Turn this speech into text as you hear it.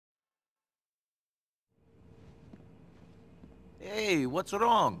Hey, what's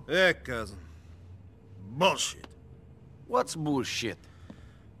wrong? Hey, cousin. Bullshit. What's bullshit?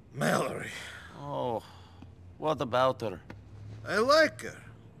 Mallory. Oh, what about her? I like her.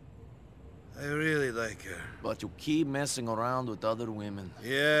 I really like her. But you keep messing around with other women.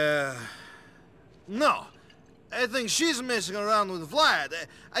 Yeah. No. I think she's messing around with Vlad.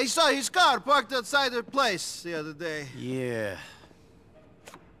 I saw his car parked outside her place the other day. Yeah.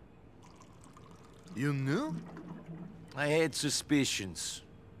 You knew? I had suspicions.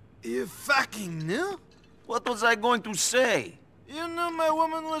 You fucking knew? What was I going to say? You knew my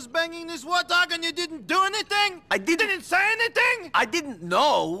woman was banging this warthog and you didn't do anything? I didn't say anything? I didn't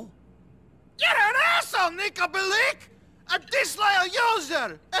know. You're an asshole, Nico Bellic! A disloyal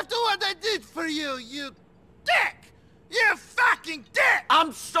user! After what I did for you, you dick! You fucking dick!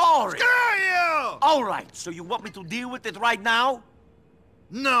 I'm sorry! Screw you! All right, so you want me to deal with it right now?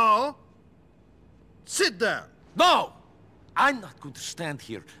 No. Sit down. No! I'm not going to stand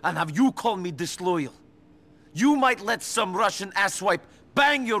here and have you call me disloyal. You might let some Russian asswipe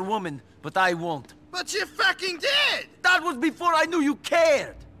bang your woman, but I won't. But you fucking did! That was before I knew you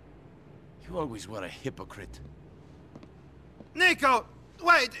cared! You always were a hypocrite. Nico,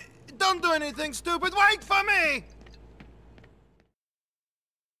 wait! Don't do anything stupid! Wait for me!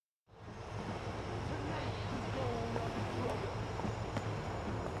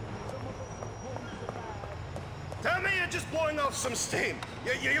 Tell me you're just blowing off some steam.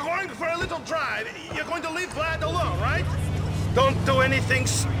 You're going for a little drive. You're going to leave Vlad alone, right? Don't do anything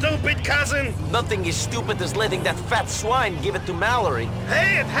stupid, cousin. Nothing as stupid as letting that fat swine give it to Mallory.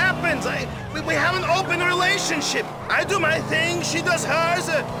 Hey, it happens. We have an open relationship. I do my thing, she does hers.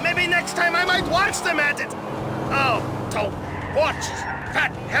 Maybe next time I might watch them at it. Oh, to watch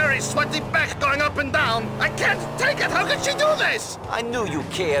fat, hairy, sweaty back going up and down. I can't take it. How could she do this? I knew you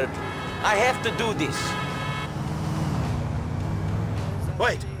cared. I have to do this.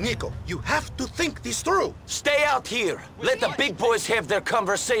 Wait, Nico, you have to think this through. Stay out here. Let the big boys have their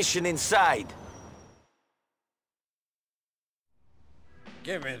conversation inside.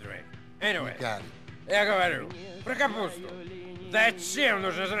 Give me a drink. Anyway, Got it. я говорю про капусту. Зачем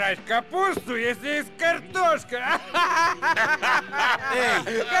нужно жрать капусту, если есть картошка?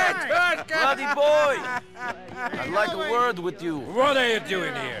 Hey, Картошка! bloody boy! I'd like a word with you. What are you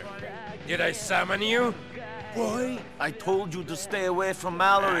doing here? Did I summon you? Boy, I told you to stay away from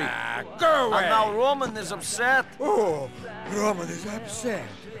Mallory. Go away! And now Roman is upset. Oh, Roman is upset.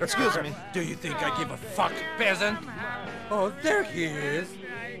 Excuse me. Do you think I give a fuck, peasant? Oh, there he is.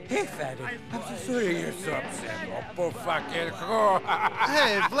 Hey, fatty. I'm so sorry you're so upset. Oh, poor fucking whore.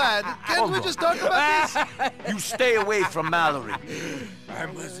 Hey, Vlad, can't we just talk about this? You stay away from Mallory. I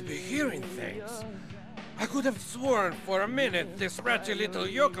must be hearing things. I could have sworn for a minute this ratty little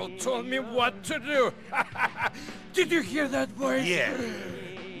yokel told me what to do. Did you hear that voice? Yeah.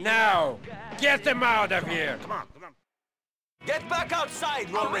 Now, get them out of here. Come on, come on. Get back outside,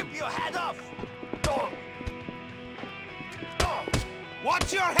 Roman. Rip your head off.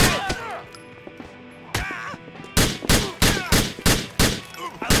 Watch your head.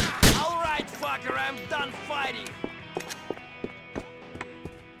 All right, fucker, I'm done fighting.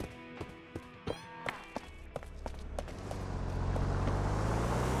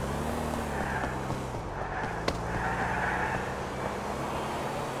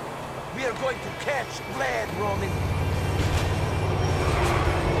 We are going to catch Vlad, Roman.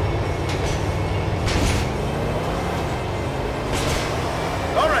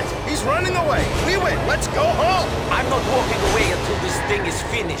 All right, he's running away. We win. Let's go home. I'm not walking away until this thing is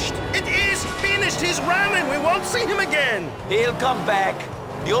finished. It is finished. He's running. We won't see him again. He'll come back.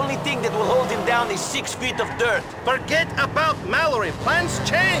 The only thing that will hold him down is 6 feet of dirt. Forget about Mallory. Plans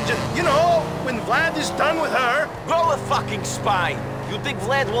change. And, you know, when Vlad is done with her... Grow a fucking spine. You think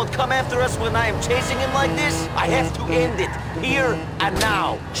Vlad won't come after us when I am chasing him like this? I have to end it, here and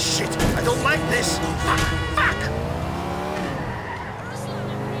now. Shit, I don't like this. Fuck.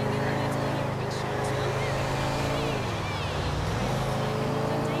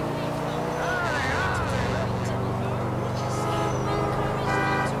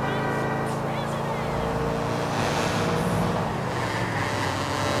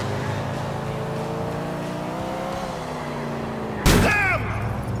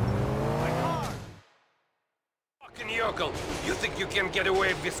 Yokel, you think you can get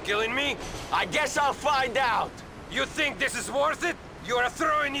away with killing me? I guess I'll find out. You think this is worth it? You are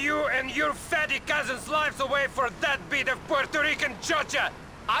throwing you and your fatty cousin's lives away for that bit of Puerto Rican chocha!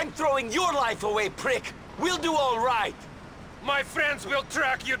 I'm throwing your life away, prick. We'll do all right. My friends will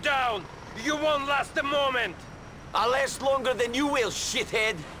track you down. You won't last a moment. I'll last longer than you will,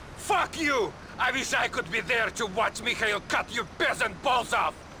 shithead. Fuck you! I wish I could be there to watch Mikhail cut your peasant balls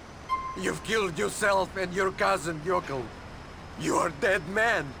off! You've killed yourself and your cousin, Yokel. You are dead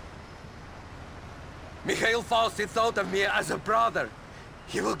man. Mikhail Fausti thought of me as a brother.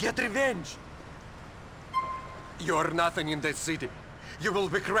 He will get revenge. You're nothing in this city. You will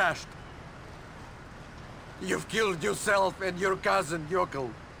be crushed. You've killed yourself and your cousin,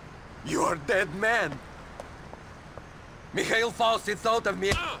 Yokel. You are dead man. Mikhail Fausti thought of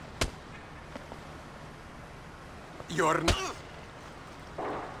me. You're not.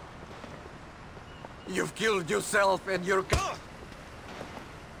 You've killed yourself and your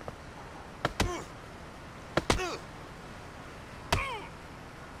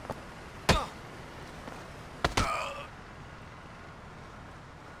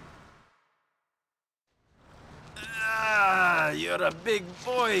You're a big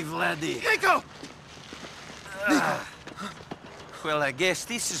boy, Vladdy. Nico! Well, I guess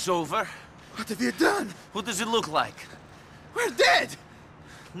this is over. What have you done? What does it look like? We're dead!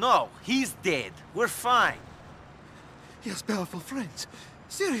 No, he's dead. We're fine. He has powerful friends.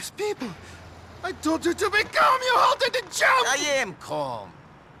 Serious people. I told you to be calm, you halted and jumped! I am calm.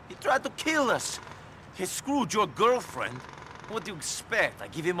 He tried to kill us. He screwed your girlfriend. What do you expect? I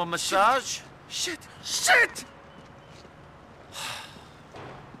give him a massage? Shit! Shit!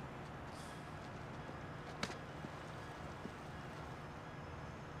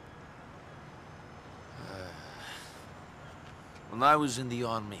 When I was in the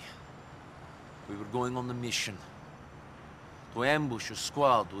army, we were going on a mission to ambush a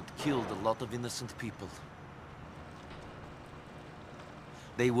squad who had killed a lot of innocent people.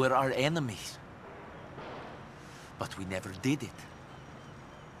 They were our enemies, but we never did it.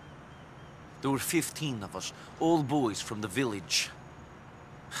 There were 15 of us, all boys from the village.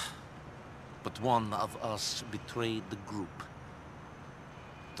 But one of us betrayed the group.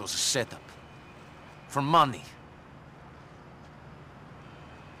 It was a setup. For money.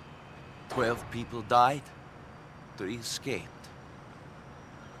 12 people died, 3 escaped.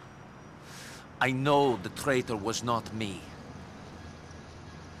 I know the traitor was not me.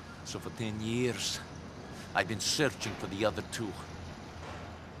 So for 10 years, I've been searching for the other 2.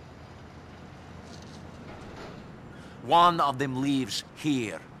 One of them lives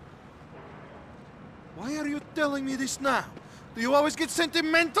here. Why are you telling me this now? Do you always get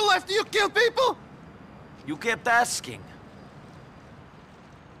sentimental after you kill people? You kept asking.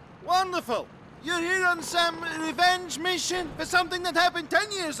 Wonderful! You're here on some revenge mission for something that happened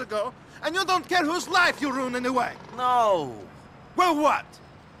 10 years ago, and you don't care whose life you ruin anyway. No, Well, what?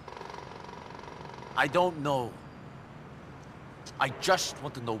 I don't know. I just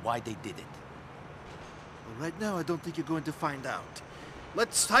want to know why they did it. Well, right now, I don't think you're going to find out.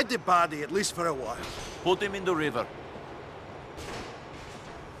 Let's hide the body, at least for a while. Put him in the river.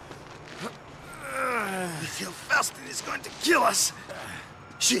 Mikhail Faustin is going to kill us!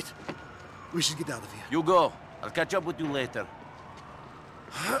 Shit! We should get out of here. You go. I'll catch up with you later.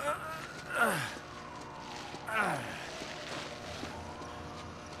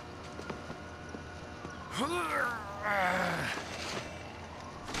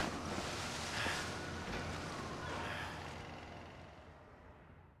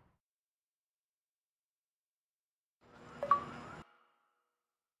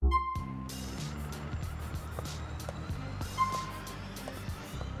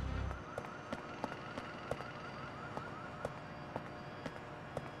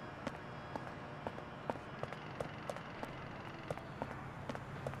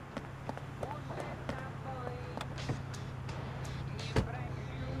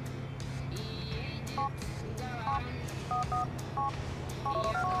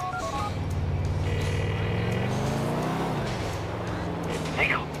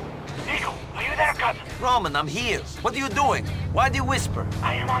 Nico, are you there, cousin? Roman, I'm here. What are you doing? Why do you whisper?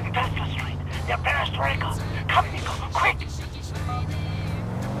 I am on Vespa Street, near Perestroika. Come, Nico, quick!